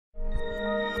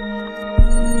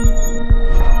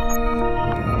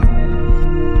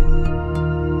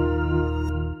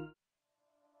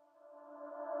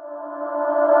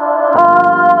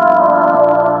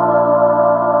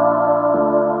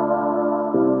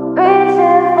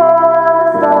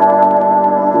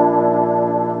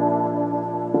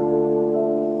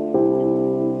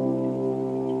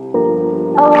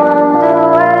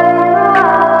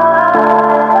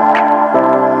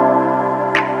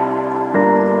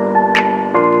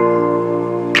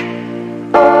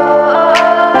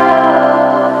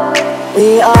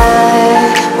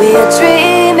We're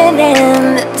dreaming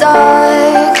in the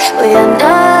dark. We are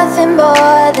nothing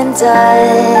more than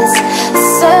dust.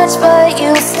 Search but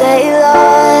you stay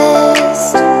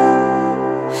lost.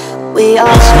 We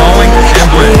are Smalling and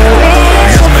Brent. He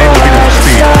hasn't made a bit of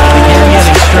speed. Again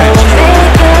getting stretched.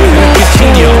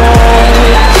 Coutinho.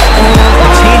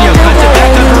 Coutinho cuts it back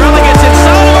to Emre, gets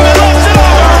inside of him and lofts it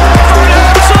over.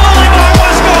 Absolutely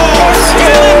marvelous goal.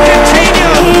 Philippe Coutinho.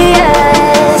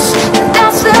 yes,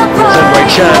 that's the part. Great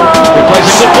chance. He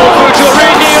plays the ball through to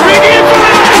Origi. Origi in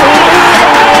front.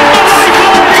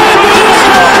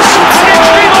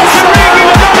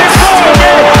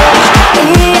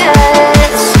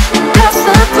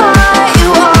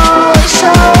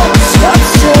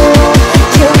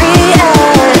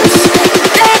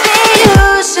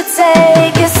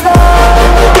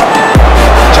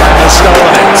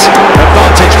 Stolen it.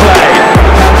 Advantage play.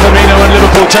 Firmino and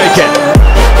Liverpool take it.